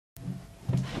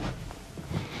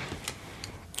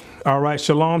All right,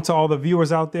 shalom to all the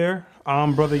viewers out there.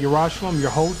 I'm Brother Yerushalayim,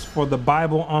 your host for the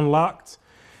Bible Unlocked.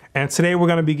 And today we're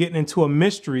going to be getting into a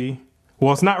mystery.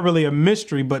 Well, it's not really a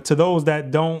mystery, but to those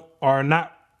that are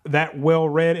not that well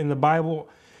read in the Bible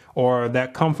or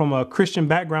that come from a Christian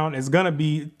background, it's going to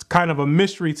be kind of a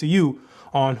mystery to you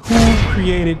on who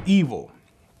created evil.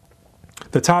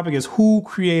 The topic is who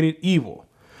created evil.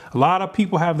 A lot of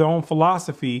people have their own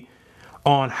philosophy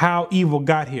on how evil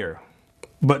got here.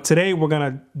 But today we're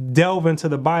going to delve into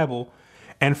the Bible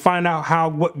and find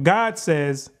out what God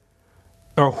says,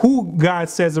 or who God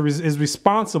says is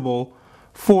responsible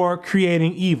for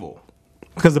creating evil.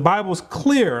 Because the Bible is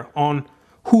clear on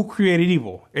who created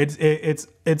evil.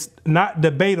 It's not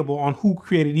debatable on who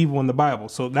created evil in the Bible.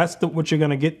 So that's what you're going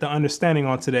to get the understanding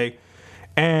on today.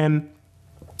 And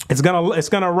it's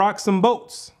gonna rock some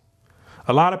boats.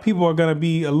 A lot of people are going to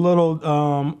be a little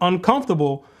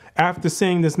uncomfortable after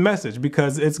seeing this message,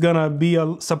 because it's going to be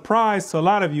a surprise to a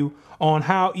lot of you on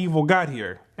how evil got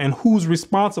here and who's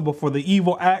responsible for the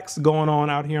evil acts going on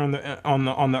out here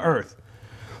on the earth.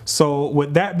 So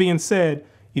with that being said,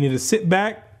 you need to sit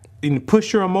back and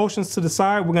push your emotions to the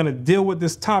side. We're going to deal with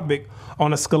this topic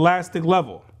on a scholastic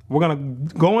level. We're going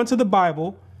to go into the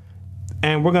Bible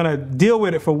and we're going to deal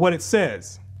with it for what it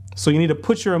says. So you need to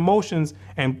put your emotions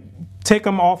and take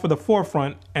them off of the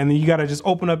forefront, and then you got to just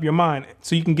open up your mind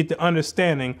so you can get the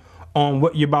understanding on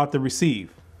what you're about to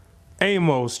receive.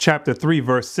 Amos chapter 3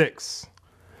 verse 6.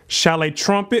 Shall a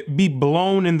trumpet be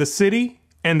blown in the city,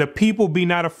 and the people be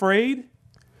not afraid?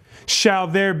 Shall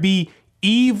there be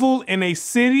evil in a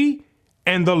city,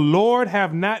 and the Lord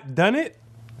have not done it?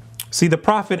 See, the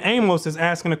prophet Amos is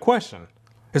asking a question.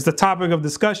 It's the topic of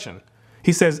discussion.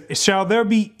 He says, shall there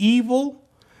be evil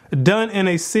done in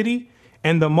a city,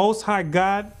 and the Most High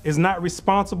God is not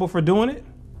responsible for doing it?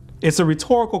 It's a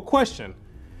rhetorical question,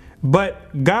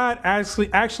 but God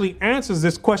actually answers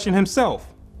this question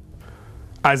himself.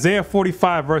 Isaiah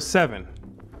 45 verse 7.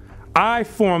 I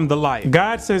form the light.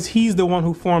 God says he's the one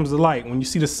who forms the light. When you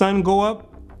see the sun go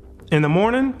up in the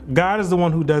morning, God is the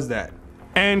one who does that.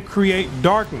 And create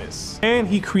darkness. And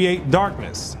he create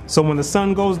darkness. So when the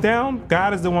sun goes down,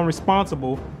 God is the one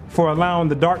responsible for allowing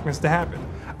the darkness to happen.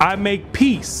 I make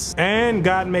peace, and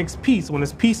God makes peace. When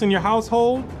it's peace in your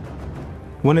household,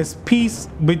 when it's peace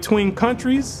between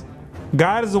countries,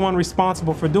 God is the one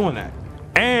responsible for doing that.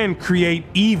 And create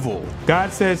evil.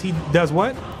 God says he does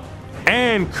what?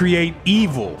 And create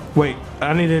evil. Wait,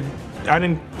 I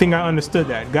didn't think I understood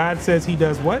that. God says he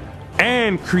does what?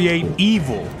 And create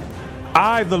evil.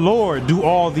 I, the Lord, do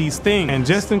all these things. And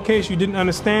just in case you didn't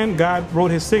understand, God wrote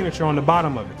his signature on the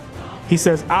bottom of it. He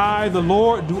says, I, the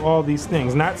Lord, do all these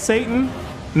things. Not Satan,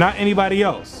 not anybody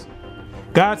else.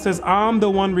 God says, I'm the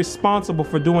one responsible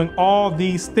for doing all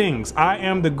these things. I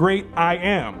am the great I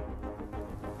am.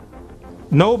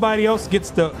 Nobody else gets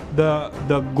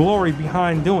the glory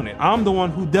behind doing it. I'm the one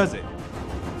who does it.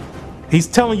 He's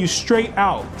telling you straight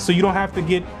out, so you don't have to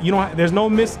get, there's no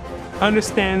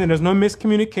misunderstanding, there's no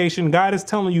miscommunication. God is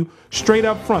telling you straight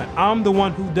up front, I'm the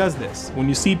one who does this. When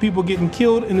you see people getting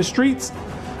killed in the streets,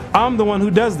 I'm the one who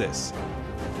does this.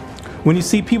 When you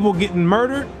see people getting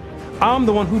murdered, I'm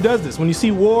the one who does this. When you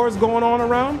see wars going on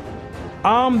around,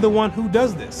 I'm the one who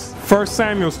does this. 1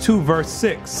 Samuel 2 verse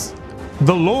 6.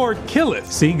 The Lord killeth.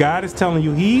 See, God is telling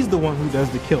you he's the one who does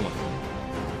the killing.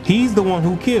 He's the one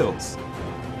who kills.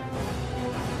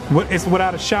 It's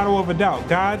without a shadow of a doubt.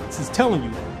 God is telling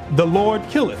you, the Lord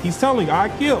killeth. He's telling you, I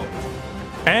kill.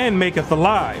 And maketh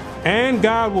alive. And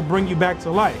God will bring you back to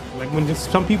life. Like when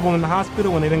some people in the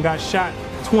hospital, when they done got shot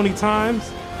 20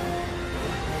 times,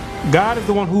 God is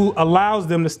the one who allows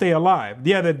them to stay alive.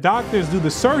 Yeah, the doctors do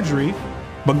the surgery,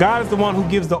 but God is the one who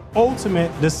gives the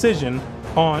ultimate decision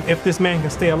on if this man can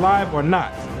stay alive or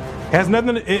not.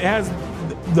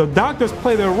 The doctors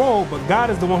play their role, but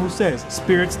God is the one who says,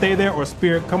 spirit stay there or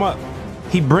spirit come up.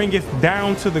 He bringeth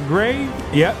down to the grave.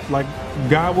 Yep, like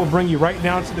God will bring you right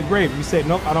down to the grave. You say,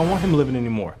 nope, I don't want him living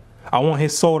anymore. I want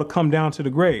his soul to come down to the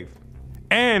grave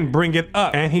and bring it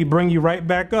up. And he bring you right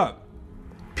back up.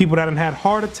 People that have had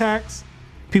heart attacks,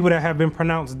 people that have been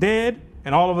pronounced dead,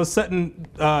 and all of a sudden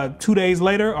 2 days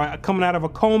later are coming out of a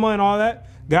coma and all that.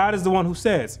 God is the one who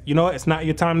says, you know, it's not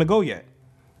your time to go yet.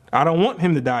 I don't want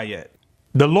him to die yet.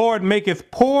 The Lord maketh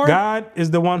poor. God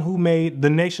is the one who made the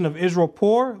nation of Israel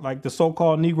poor, like the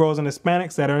so-called Negroes and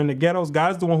Hispanics that are in the ghettos.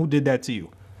 God is the one who did that to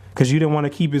you because you didn't want to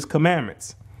keep his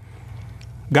commandments.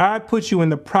 God put you in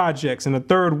the projects, in the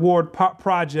third ward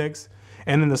projects,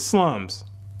 and in the slums.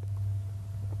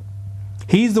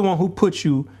 He's the one who put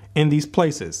you in these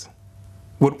places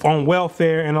on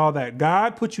welfare and all that.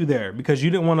 God put you there because you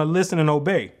didn't want to listen and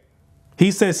obey.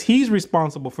 He says he's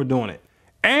responsible for doing it.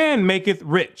 And maketh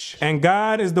rich. And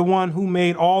God is the one who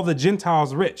made all the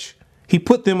Gentiles rich. He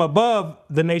put them above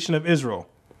the nation of Israel.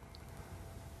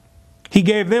 He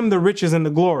gave them the riches and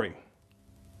the glory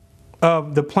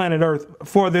of the planet Earth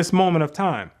for this moment of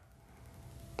time.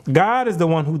 God is the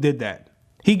one who did that.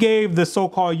 He gave the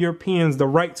so-called Europeans the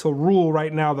right to rule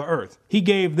right now the earth. He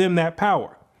gave them that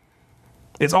power.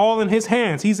 It's all in his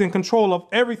hands. He's in control of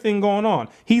everything going on.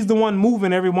 He's the one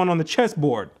moving everyone on the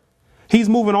chessboard. He's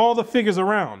moving all the figures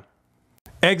around.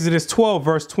 Exodus 12,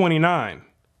 verse 29.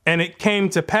 And it came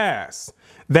to pass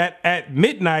that at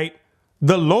midnight,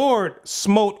 the Lord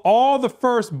smote all the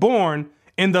firstborn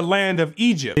in the land of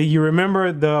Egypt. You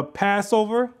remember the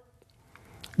Passover?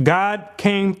 God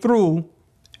came through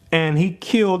and he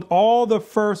killed all the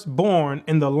firstborn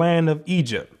in the land of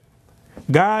Egypt.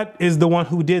 God is the one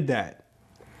who did that.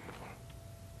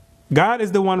 God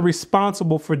is the one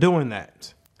responsible for doing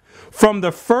that. From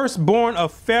the firstborn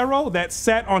of Pharaoh that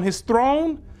sat on his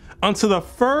throne unto the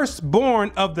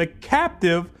firstborn of the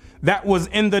captive that was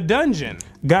in the dungeon.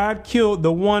 God killed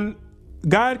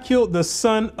the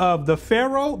son of the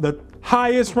Pharaoh, the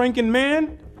highest ranking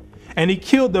man, and he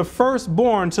killed the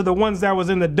firstborn to the ones that was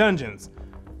in the dungeons,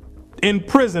 in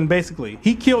prison, basically.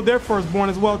 He killed their firstborn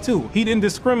as well, too. He didn't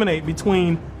discriminate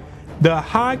between the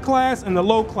high class and the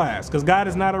low class, because God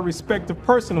is not a respective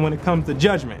person when it comes to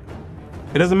judgment.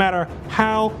 It doesn't matter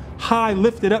how high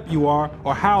lifted up you are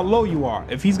or how low you are.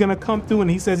 If he's going to come through and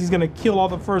he says he's going to kill all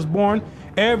the firstborn,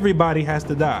 everybody has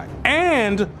to die.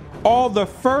 And all the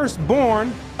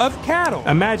firstborn of cattle.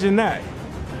 Imagine that.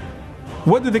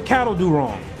 What did the cattle do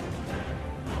wrong?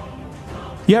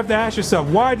 You have to ask yourself,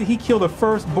 why did he kill the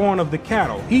firstborn of the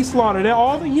cattle? He slaughtered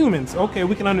all the humans. Okay,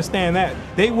 we can understand that.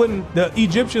 The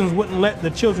Egyptians wouldn't let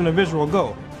the children of Israel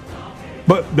go.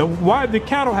 But why did the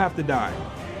cattle have to die?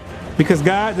 Because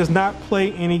God does not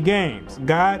play any games.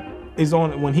 God is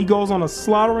when he goes on a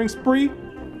slaughtering spree,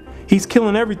 he's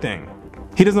killing everything.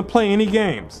 He doesn't play any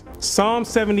games. Psalm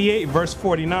 78, verse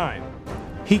 49.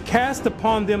 He cast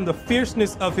upon them the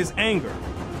fierceness of his anger,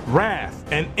 wrath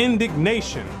and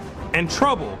indignation and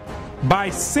trouble by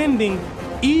sending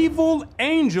evil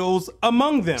angels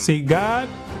among them. See, God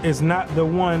is not the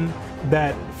one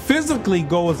that physically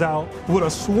goes out with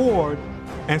a sword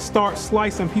and starts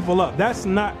slicing people up. That's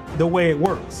not the way it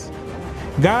works.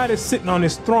 God is sitting on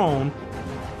his throne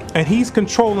and he's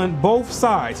controlling both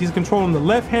sides. He's controlling the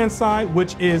left-hand side,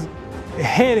 which is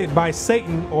headed by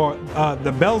Satan or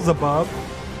the Beelzebub,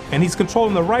 and he's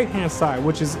controlling the right-hand side,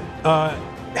 which is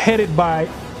headed by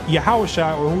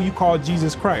Yahushua, or who you call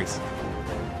Jesus Christ.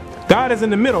 God is in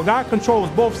the middle. God controls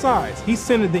both sides. He's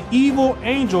sending the evil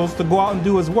angels to go out and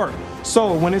do his work.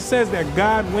 So when it says that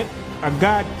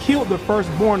God killed the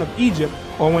firstborn of Egypt,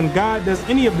 or when God does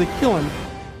any of the killing,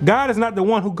 God is not the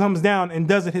one who comes down and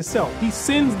does it himself. He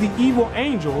sends the evil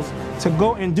angels to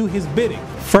go and do his bidding.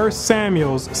 1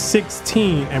 Samuel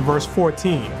 16 and verse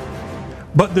 14.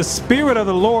 But the Spirit of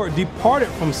the Lord departed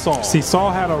from Saul. See,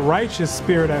 Saul had a righteous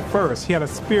spirit at first. He had a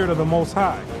spirit of the Most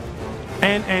High.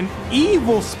 And an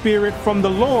evil spirit from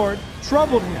the Lord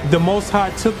troubled him. The Most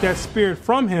High took that spirit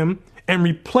from him and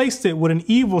replaced it with an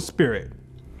evil spirit.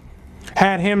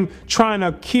 Had him trying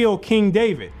to kill King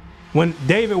David. When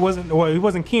David wasn't, well, he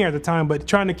wasn't king at the time, but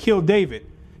trying to kill David,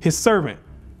 his servant.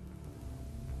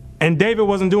 And David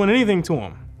wasn't doing anything to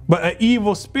him. But an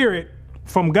evil spirit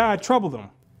from God troubled him.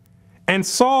 And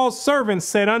Saul's servant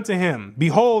said unto him,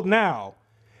 Behold now,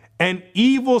 an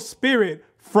evil spirit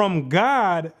from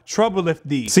God troubleth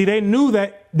thee. See, they knew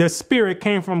that the spirit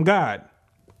came from God,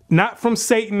 not from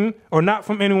Satan or not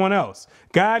from anyone else.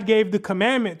 God gave the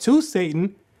commandment to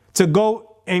Satan to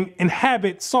go and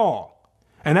inhabit Saul.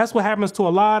 And that's what happens to a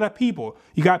lot of people.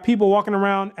 You got people walking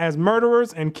around as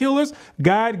murderers and killers.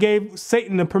 God gave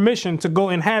Satan the permission to go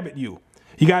inhabit you.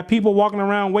 You got people walking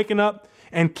around waking up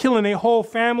and killing a whole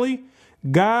family.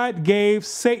 God gave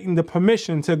Satan the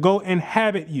permission to go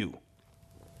inhabit you.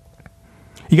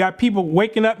 You got people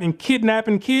waking up and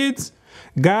kidnapping kids.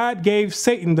 God gave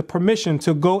Satan the permission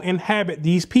to go inhabit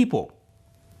these people.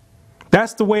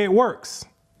 That's the way it works.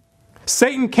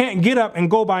 Satan can't get up and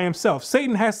go by himself.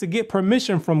 Satan has to get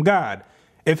permission from God.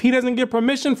 If he doesn't get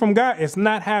permission from God, it's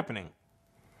not happening.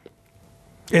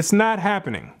 It's not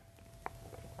happening.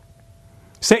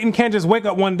 Satan can't just wake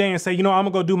up one day and say, you know, I'm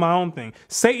going to go do my own thing.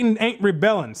 Satan ain't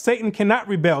rebelling. Satan cannot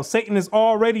rebel. Satan is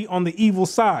already on the evil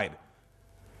side.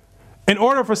 In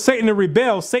order for Satan to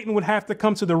rebel, Satan would have to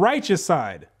come to the righteous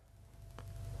side.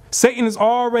 Satan is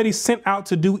already sent out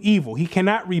to do evil. He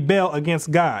cannot rebel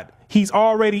against God. He's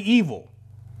already evil.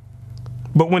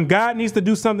 But when God needs to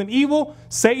do something evil,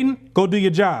 Satan, go do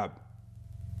your job.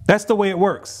 That's the way it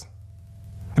works.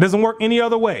 It doesn't work any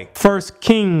other way. 1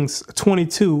 Kings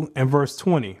 22 and verse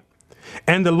 20.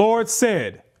 And the Lord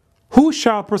said, who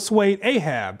shall persuade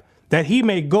Ahab that he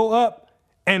may go up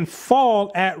and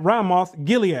fall at Ramoth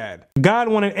Gilead? God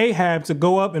wanted Ahab to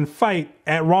go up and fight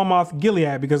at Ramoth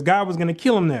Gilead because God was going to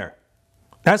kill him there.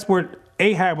 That's where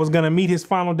Ahab was going to meet his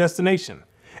final destination.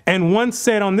 And one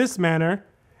said on this manner,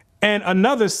 and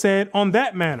another said on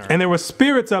that manner. And there were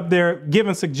spirits up there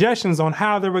giving suggestions on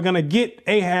how they were going to get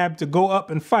Ahab to go up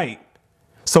and fight.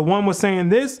 So one was saying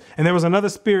this, and there was another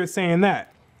spirit saying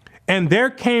that. And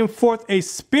there came forth a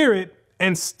spirit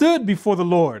and stood before the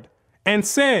Lord and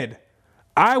said,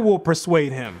 I will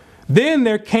persuade him. Then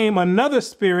there came another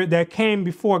spirit that came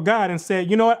before God and said,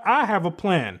 you know what? I have a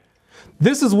plan.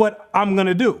 This is what I'm going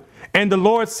to do. And the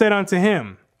Lord said unto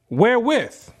him,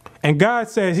 wherewith? And God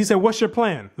says, he said, what's your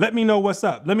plan? Let me know what's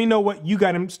up. Let me know what you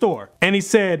got in store. And he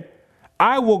said,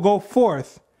 I will go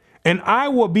forth and I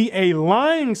will be a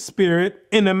lying spirit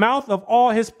in the mouth of all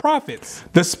his prophets.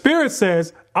 The spirit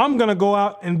says, I'm going to go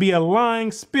out and be a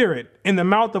lying spirit in the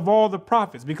mouth of all the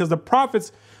prophets, because the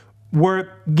prophets were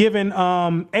given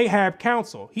Ahab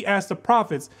counsel. He asked the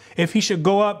prophets if he should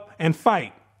go up and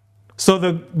fight. So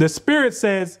the spirit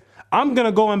says, I'm going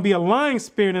to go and be a lying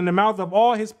spirit in the mouth of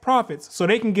all his prophets so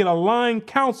they can get a lying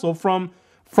counsel from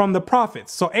the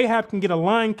prophets. So Ahab can get a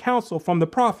lying counsel from the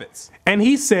prophets. And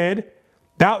he said,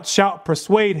 thou shalt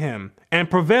persuade him and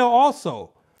prevail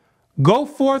also. Go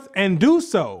forth and do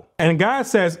so. And God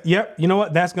says, yep, you know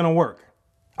what? That's going to work.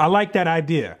 I like that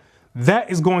idea.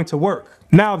 That is going to work.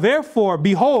 Now, therefore,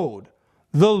 behold,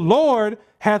 the Lord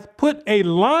hath put a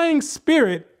lying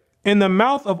spirit in the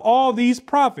mouth of all these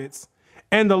prophets,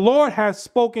 and the Lord has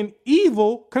spoken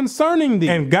evil concerning thee.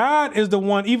 And God is the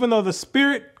one, even though the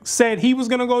spirit said he was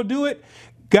going to go do it,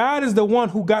 God is the one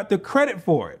who got the credit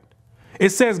for it. It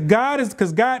says God is,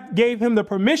 because God gave him the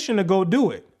permission to go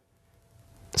do it.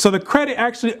 So the credit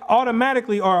actually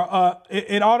automatically,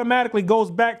 it automatically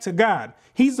goes back to God.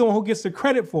 He's the one who gets the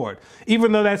credit for it,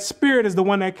 even though that spirit is the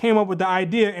one that came up with the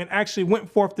idea and actually went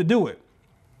forth to do it.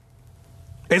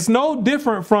 It's no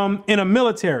different from in a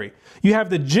military. You have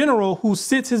the general who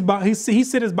sits he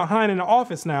sits behind in the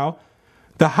office now,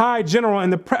 the high general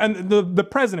and the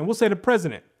president. We'll say the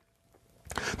president.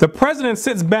 The president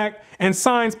sits back and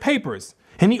signs papers,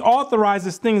 and he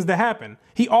authorizes things to happen.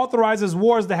 He authorizes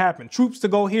wars to happen, troops to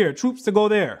go here, troops to go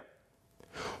there.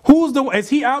 Is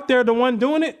he out there the one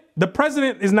doing it? The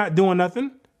president is not doing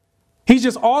nothing. He's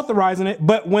just authorizing it.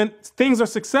 But when things are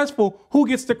successful, who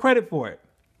gets the credit for it?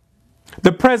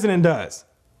 The president does.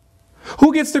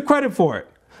 Who gets the credit for it?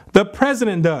 The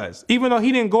president does, even though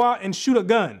he didn't go out and shoot a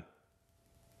gun.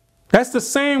 That's the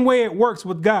same way it works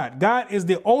with God. God is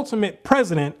the ultimate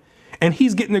president, and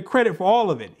he's getting the credit for all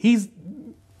of it. He's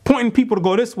pointing people to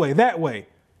go this way, that way.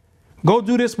 Go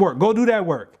do this work. Go do that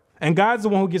work. And God's the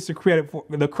one who gets the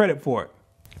credit for it.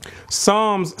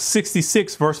 Psalms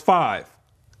 66 verse 5.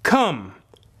 Come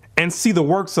and see the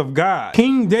works of God.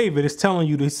 King David is telling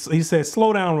you this. He says,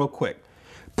 slow down real quick.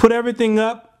 Put everything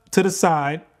up to the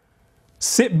side.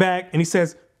 Sit back. And he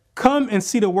says, come and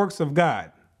see the works of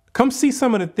God. Come see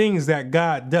some of the things that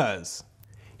God does.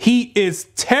 He is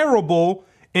terrible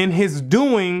in his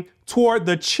doing toward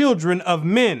the children of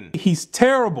men. He's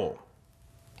terrible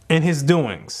in his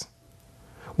doings.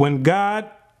 When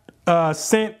God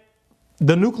sent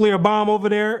the nuclear bomb over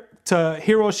there to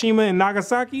Hiroshima and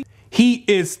Nagasaki, he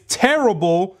is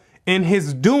terrible in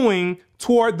his doing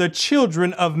toward the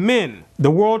children of men. The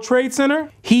World Trade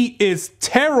Center, he is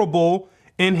terrible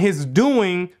in his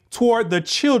doing toward the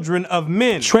children of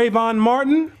men. Trayvon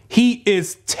Martin, he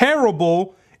is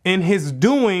terrible in his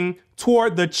doing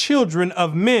toward the children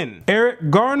of men.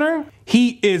 Eric Garner,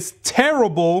 he is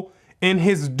terrible in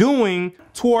his doing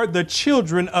toward the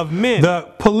children of men.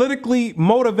 The politically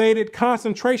motivated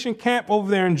concentration camp over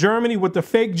there in Germany with the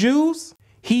fake Jews,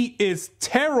 he is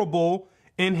terrible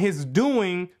in his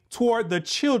doing toward the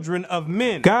children of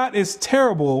men. God is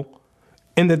terrible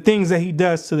in the things that he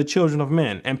does to the children of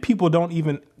men, and people don't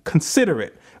even consider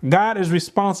it. God is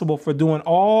responsible for doing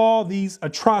all these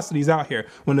atrocities out here.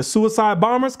 When the suicide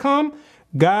bombers come,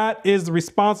 God is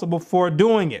responsible for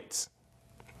doing it.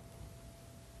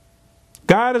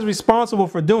 God is responsible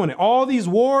for doing it. All these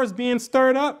wars being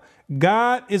stirred up,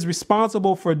 God is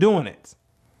responsible for doing it.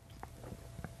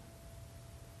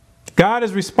 God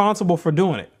is responsible for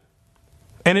doing it.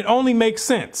 And it only makes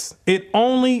sense. It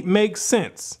only makes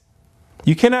sense.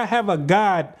 You cannot have a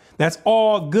God that's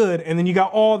all good and then you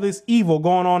got all this evil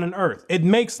going on in earth. It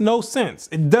makes no sense.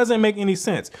 It doesn't make any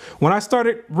sense. When I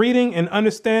started reading and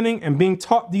understanding and being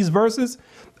taught these verses,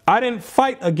 I didn't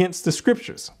fight against the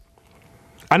scriptures.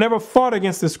 I never fought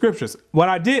against the scriptures. What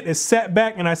I did is sat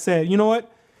back and I said, you know what?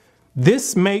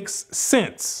 This makes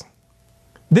sense.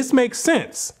 This makes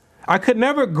sense. I could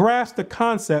never grasp the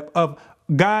concept of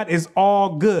God is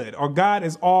all good or God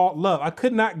is all love. I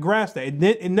could not grasp that.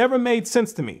 It never made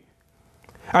sense to me.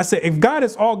 I said, if God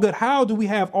is all good, how do we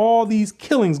have all these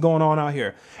killings going on out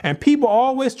here? And people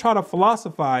always try to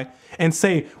philosophize and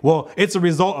say, well, it's a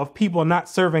result of people not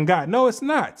serving God. No, it's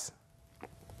not.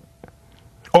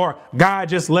 Or God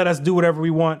just let us do whatever we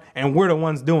want and we're the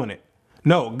ones doing it.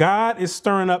 No, God is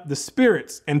stirring up the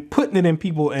spirits and putting it in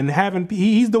people and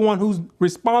he's the one who's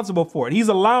responsible for it. He's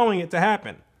allowing it to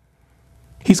happen.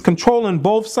 He's controlling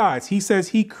both sides. He says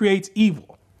he creates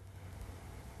evil.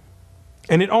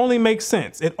 And it only makes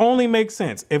sense. It only makes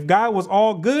sense. If God was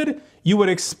all good, you would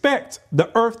expect the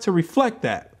earth to reflect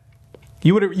that.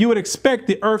 You would expect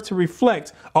the earth to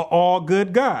reflect an all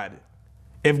good God.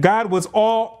 If God was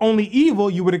only evil,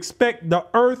 you would expect the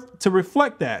earth to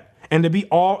reflect that and to be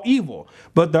all evil.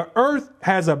 But the earth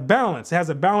has a balance. It has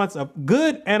a balance of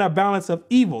good and a balance of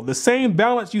evil. The same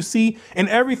balance you see in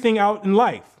everything out in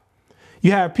life.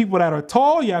 You have people that are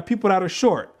tall, you have people that are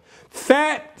short.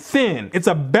 Fat, thin. It's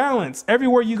a balance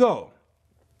everywhere you go.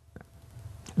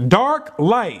 Dark,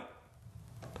 light.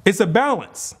 It's a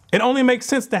balance. It only makes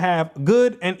sense to have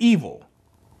good and evil.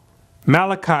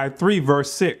 Malachi 3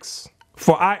 verse 6.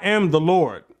 For I am the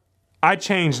Lord. I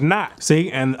change not.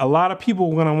 See, and a lot of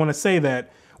people are going to want to say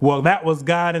that, well, that was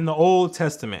God in the Old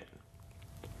Testament.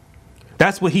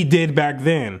 That's what he did back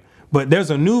then. But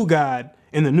there's a new God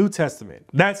in the New Testament.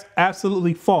 That's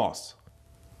absolutely false.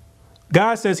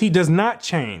 God says he does not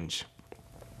change.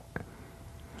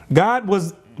 God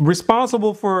was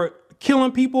responsible for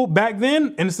killing people back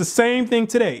then, and it's the same thing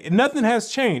today. Nothing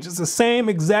has changed. It's the same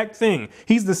exact thing.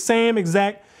 He's the same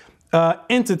exact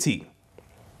entity.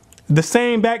 The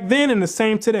same back then and the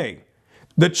same today.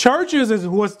 The churches is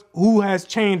who has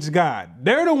changed God.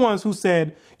 They're the ones who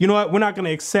said, you know what, we're not going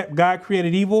to accept God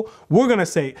created evil. We're going to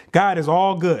say God is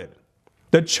all good.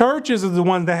 The churches are the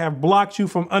ones that have blocked you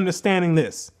from understanding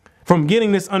this, from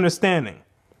getting this understanding,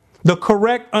 the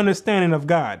correct understanding of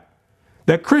God.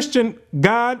 The Christian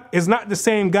God is not the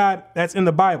same God that's in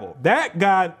the Bible. That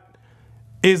God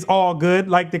is all good,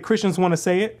 like the Christians want to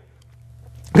say it.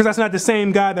 Because that's not the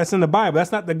same God that's in the Bible.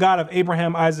 That's not the God of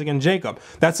Abraham, Isaac, and Jacob.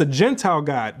 That's a Gentile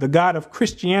God, the God of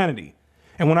Christianity.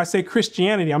 And when I say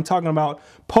Christianity, I'm talking about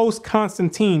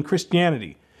post-Constantine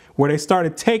Christianity, where they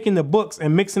started taking the books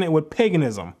and mixing it with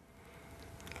paganism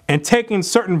and taking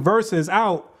certain verses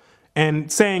out and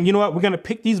saying, you know what, we're going to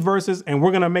pick these verses and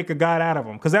we're going to make a God out of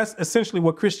them. Because that's essentially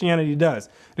what Christianity does.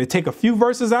 They take a few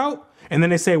verses out and then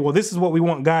they say, well, this is what we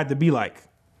want God to be like.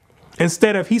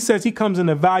 Instead of, he says he comes in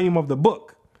the volume of the book.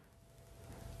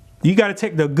 You got to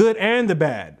take the good and the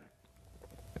bad.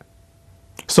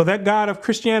 So that God of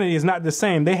Christianity is not the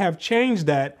same. They have changed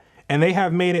that and they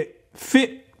have made it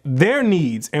fit their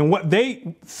needs and what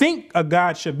they think a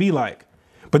God should be like.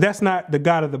 But that's not the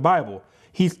God of the Bible.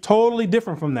 He's totally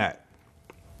different from that.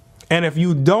 And if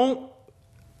you don't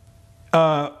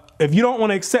want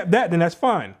to accept that, then that's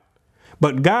fine.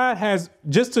 But God has,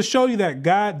 just to show you that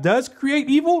God does create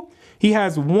evil, he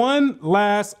has one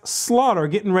last slaughter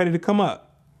getting ready to come up.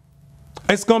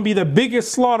 It's going to be the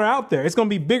biggest slaughter out there. It's going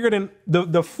to be bigger than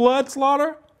the flood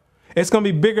slaughter. It's going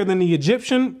to be bigger than the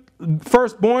Egyptian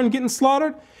firstborn getting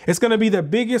slaughtered. It's going to be the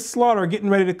biggest slaughter getting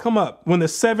ready to come up when the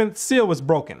seventh seal was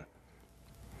broken.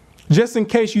 Just in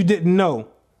case you didn't know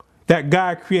that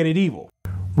God created evil.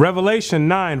 Revelation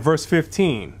 9 verse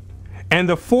 15. And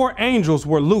the four angels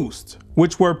were loosed,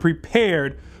 which were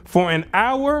prepared for an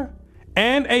hour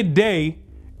and a day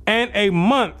and a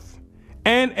month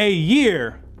and a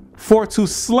year, for to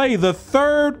slay the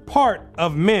third part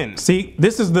of men. See,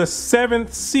 this is the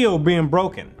seventh seal being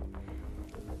broken.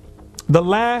 The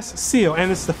last seal,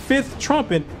 and it's the fifth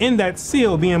trumpet in that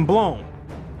seal being blown.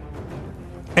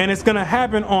 And it's going to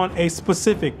happen on a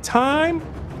specific time,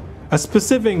 a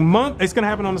specific month. It's going to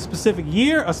happen on a specific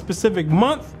year, a specific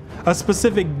month, a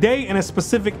specific day, and a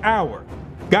specific hour.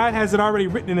 God has it already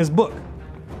written in his book.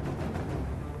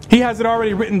 He has it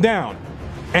already written down.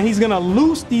 And he's going to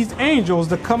loose these angels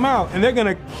to come out, and they're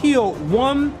going to kill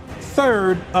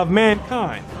 1/3 of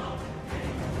mankind.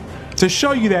 To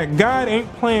show you that God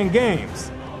ain't playing games.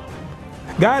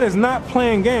 God is not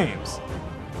playing games.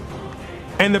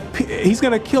 And he's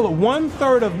going to kill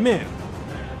 1/3 of men.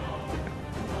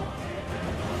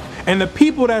 And the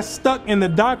people that's stuck in the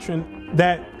doctrine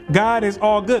that God is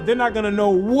all good, they're not going to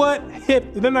know what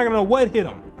hit them. They're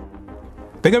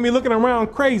going to be looking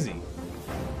around crazy.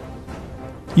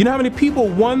 You know how many people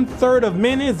 1/3 of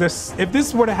men is? If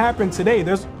this were to happen today,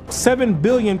 there's 7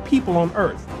 billion people on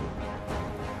earth.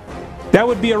 That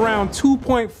would be around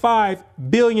 2.5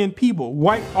 billion people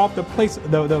wiped off the face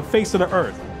of the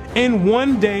earth in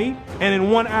one day and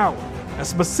in 1 hour. A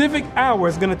specific hour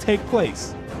is going to take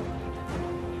place.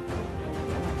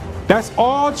 That's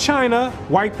all China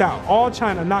wiped out, all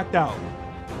China knocked out.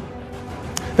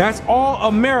 That's all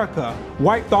America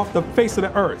wiped off the face of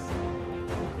the earth.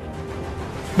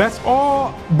 That's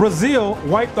all Brazil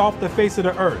wiped off the face of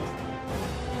the earth.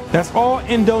 That's all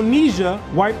Indonesia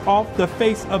wiped off the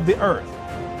face of the earth.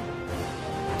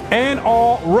 And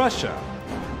all Russia.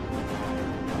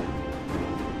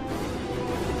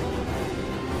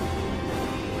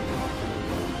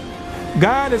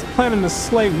 God is planning to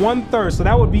slay 1/3, so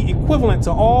that would be equivalent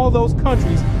to all those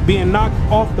countries being knocked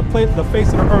off the face of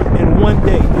the earth in 1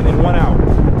 day and in 1 hour.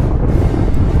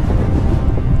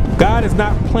 God is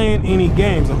not playing any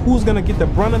games. And who's going to get the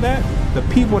brunt of that? The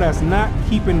people that's not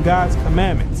keeping God's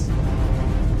commandments.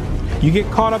 You get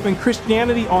caught up in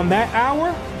Christianity on that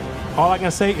hour, all I can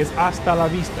say is hasta la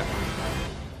vista.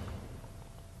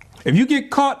 If you get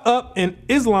caught up in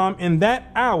Islam in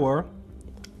that hour,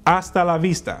 hasta la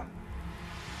vista.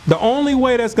 The only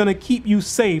way that's going to keep you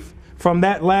safe from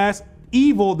that last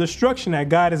evil destruction that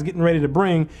God is getting ready to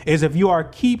bring is if you are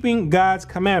keeping God's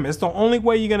commandments. It's the only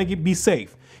way you're going to be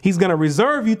safe. He's going to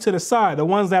reserve you to the side, the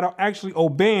ones that are actually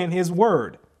obeying his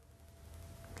word.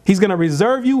 He's going to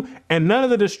reserve you, and none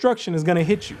of the destruction is going to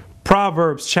hit you.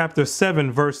 Proverbs chapter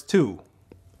 7, verse 2.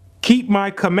 Keep my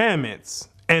commandments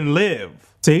and live.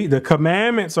 See, the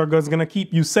commandments are going to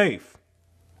keep you safe.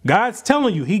 God's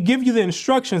telling you, he gives you the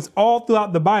instructions all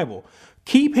throughout the Bible.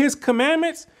 Keep his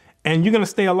commandments and you're going to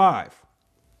stay alive.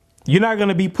 You're not going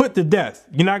to be put to death.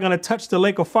 You're not going to touch the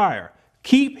lake of fire.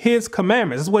 Keep his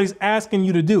commandments. This is what he's asking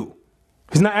you to do.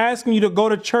 He's not asking you to go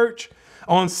to church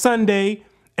on Sunday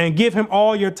and give him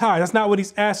all your tithes. That's not what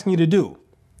he's asking you to do.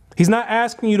 He's not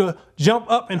asking you to jump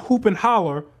up and hoop and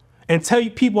holler and tell you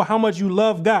people how much you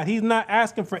love God. He's not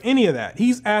asking for any of that.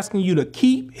 He's asking you to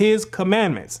keep his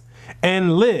commandments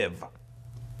and live,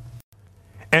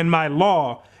 and my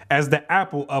law as the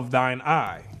apple of thine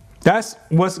eye. That's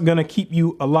what's going to keep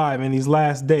you alive in these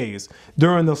last days,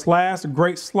 during this last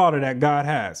great slaughter that God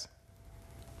has.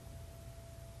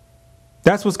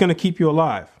 That's what's going to keep you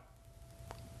alive.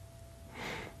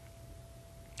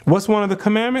 What's one of the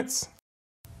commandments?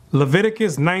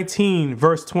 Leviticus 19,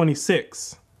 verse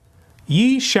 26.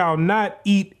 Ye shall not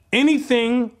eat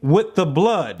anything with the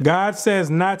blood. God says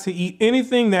not to eat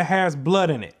anything that has blood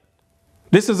in it.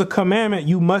 This is a commandment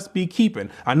you must be keeping.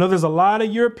 I know there's a lot of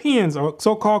Europeans or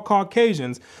so-called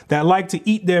Caucasians that like to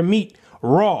eat their meat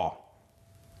raw.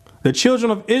 The children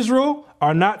of Israel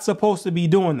are not supposed to be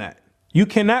doing that. You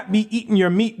cannot be eating your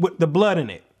meat with the blood in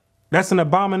it. That's an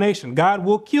abomination. God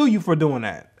will kill you for doing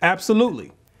that.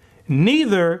 Absolutely.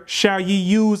 Neither shall ye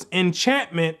use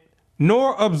enchantment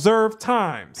nor observe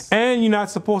times. And you're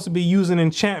not supposed to be using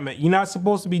enchantment. You're not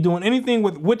supposed to be doing anything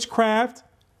with witchcraft,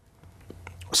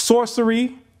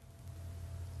 sorcery.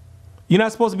 You're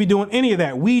not supposed to be doing any of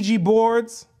that. Ouija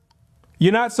boards.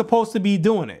 You're not supposed to be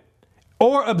doing it.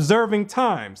 Or observing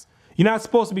times. You're not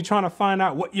supposed to be trying to find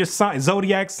out what your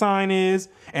zodiac sign is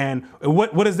and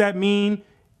what does that mean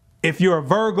if you're a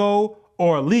Virgo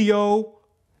or a Leo.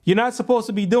 You're not supposed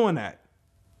to be doing that.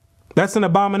 That's an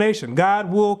abomination. God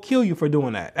will kill you for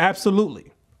doing that.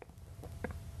 Absolutely.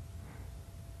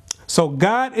 So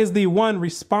God is the one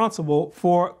responsible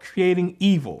for creating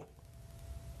evil.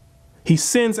 He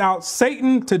sends out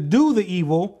Satan to do the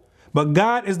evil, but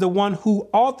God is the one who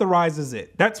authorizes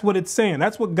it. That's what it's saying.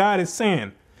 That's what God is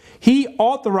saying. He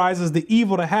authorizes the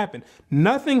evil to happen.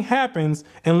 Nothing happens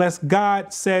unless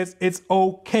God says it's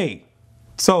okay.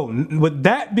 So with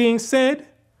that being said,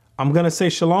 I'm going to say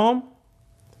shalom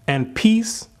and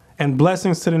peace and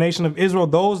blessings to the nation of Israel,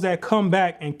 those that come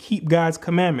back and keep God's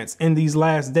commandments in these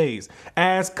last days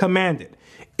as commanded.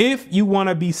 If you want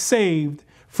to be saved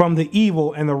from the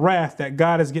evil and the wrath that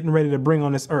God is getting ready to bring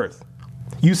on this earth.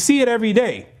 You see it every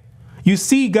day. You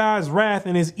see God's wrath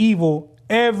and his evil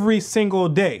every single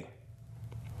day.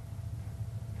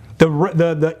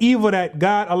 The evil that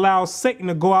God allows Satan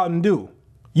to go out and do.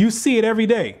 You see it every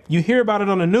day. You hear about it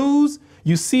on the news.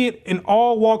 You see it in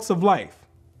all walks of life.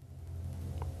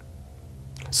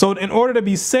 So in order to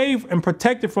be safe and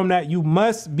protected from that, you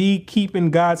must be keeping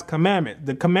God's commandment.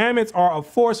 The commandments are a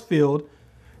force field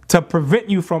to prevent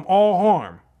you from all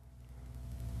harm.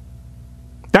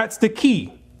 That's the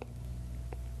key.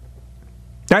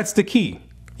 That's the key.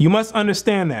 You must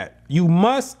understand that. You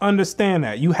must understand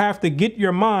that. You have to get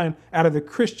your mind out of the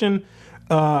Christian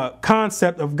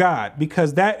concept of God,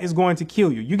 because that is going to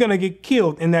kill you. You're going to get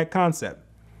killed in that concept.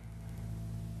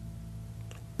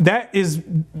 That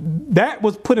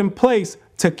was put in place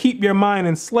to keep your mind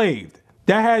enslaved.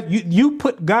 That had you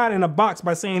put God in a box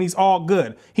by saying he's all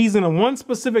good. He's in a one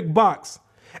specific box,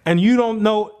 and you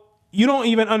don't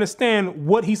even understand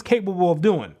what he's capable of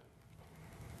doing.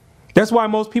 That's why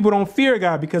most people don't fear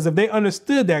God, because if they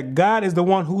understood that God is the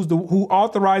one who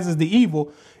authorizes the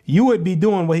evil, you would be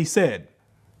doing what he said.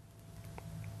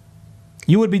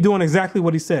 You would be doing exactly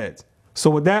what he said. So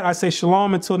with that, I say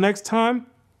shalom until next time,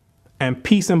 and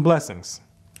peace and blessings.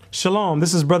 Shalom,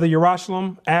 this is Brother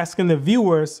Yerushalayim asking the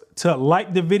viewers to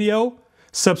like the video,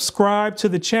 subscribe to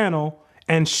the channel,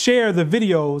 and share the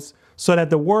videos so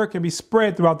that the word can be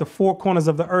spread throughout the four corners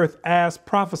of the earth as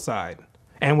prophesied.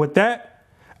 And with that,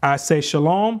 I say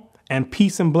shalom and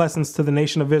peace and blessings to the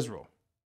nation of Israel.